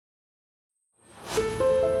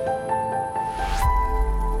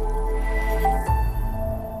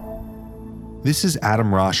This is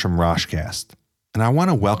Adam Rosh from Roshcast, and I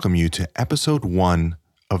want to welcome you to Episode 1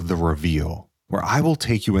 of The Reveal, where I will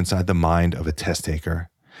take you inside the mind of a test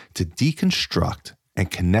taker to deconstruct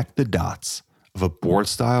and connect the dots of a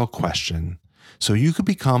board-style question so you could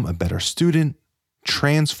become a better student,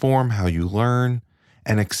 transform how you learn,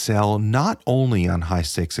 and excel not only on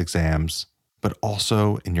high-stakes exams, but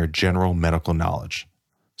also in your general medical knowledge.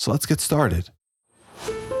 So let's get started.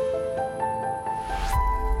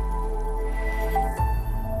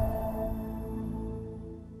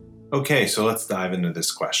 Okay, so let's dive into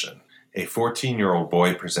this question. A 14-year-old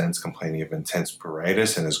boy presents complaining of intense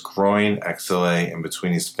pruritus in his groin, axillae, and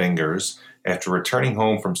between his fingers after returning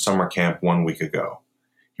home from summer camp 1 week ago.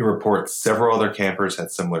 He reports several other campers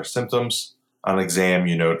had similar symptoms. On exam,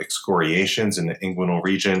 you note excoriations in the inguinal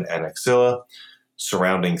region and axilla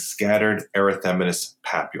surrounding scattered erythematous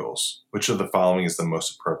papules. Which of the following is the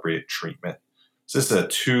most appropriate treatment? So this is a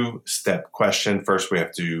two-step question. First, we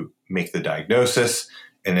have to make the diagnosis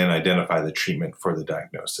and then identify the treatment for the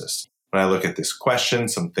diagnosis. When I look at this question,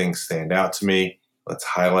 some things stand out to me. Let's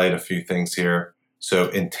highlight a few things here. So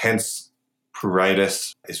intense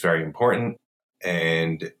pruritus is very important.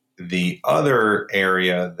 And the other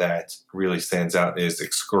area that really stands out is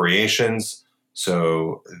excoriations.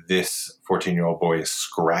 So this 14-year-old boy is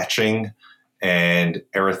scratching and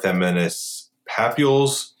erythematous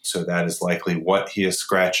papules. So that is likely what he is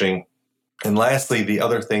scratching. And lastly, the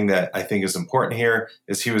other thing that I think is important here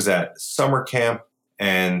is he was at summer camp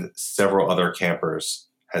and several other campers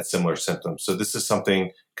had similar symptoms. So this is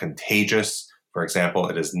something contagious. For example,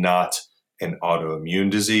 it is not an autoimmune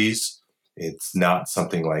disease. It's not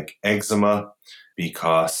something like eczema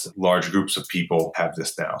because large groups of people have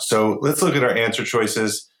this now. So let's look at our answer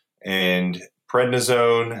choices. And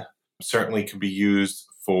prednisone certainly could be used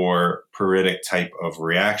for pruritic type of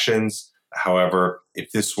reactions. However,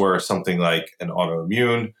 if this were something like an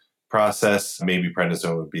autoimmune process, maybe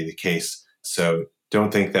prednisone would be the case. So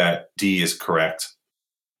don't think that D is correct.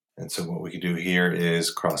 And so what we can do here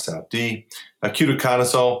is cross out D.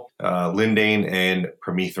 Ketoconazole, lindane, and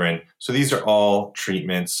permethrin. So these are all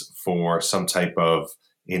treatments for some type of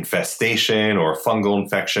infestation or fungal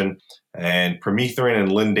infection. And permethrin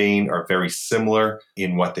and lindane are very similar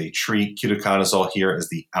in what they treat. Ketoconazole here is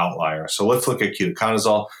the outlier. So let's look at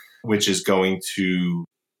ketoconazole, which is going to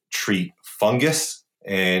treat fungus.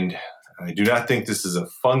 And I do not think this is a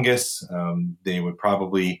fungus. They would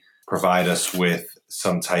probably provide us with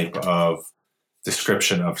some type of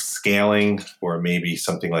description of scaling or maybe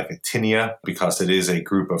something like a tinea because it is a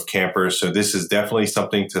group of campers. So this is definitely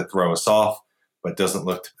something to throw us off, but doesn't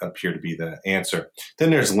appear to be the answer.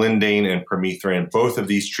 Then there's lindane and permethrin. Both of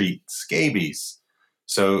these treat scabies.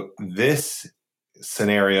 So this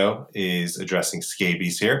scenario is addressing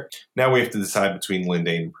scabies here. Now we have to decide between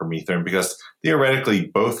lindane and permethrin because theoretically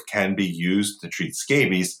both can be used to treat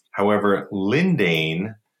scabies. However,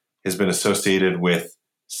 lindane has been associated with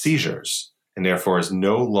seizures and therefore is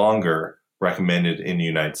no longer recommended in the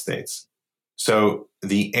United States. So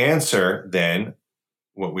the answer then,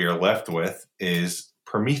 what we are left with is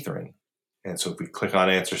permethrin. And so if we click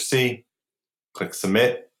on answer C, click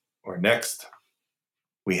submit or next,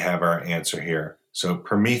 we have our answer here. So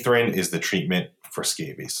permethrin is the treatment for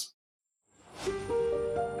scabies.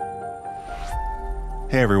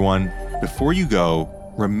 Hey everyone, before you go,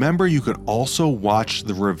 remember you could also watch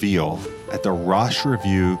The Reveal at the Rosh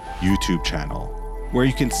Reveal YouTube channel, where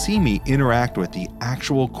you can see me interact with the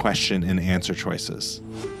actual question and answer choices.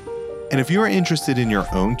 And if you are interested in your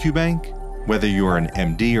own QBank, whether you are an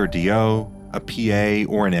MD or DO, a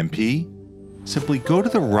PA, or an MP, simply go to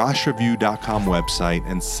the RoshReview.com website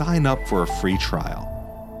and sign up for a free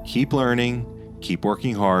trial. Keep learning, keep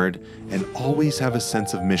working hard, and always have a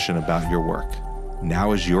sense of mission about your work.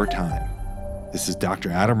 Now is your time. This is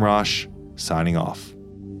Dr. Adam Rosh, signing off.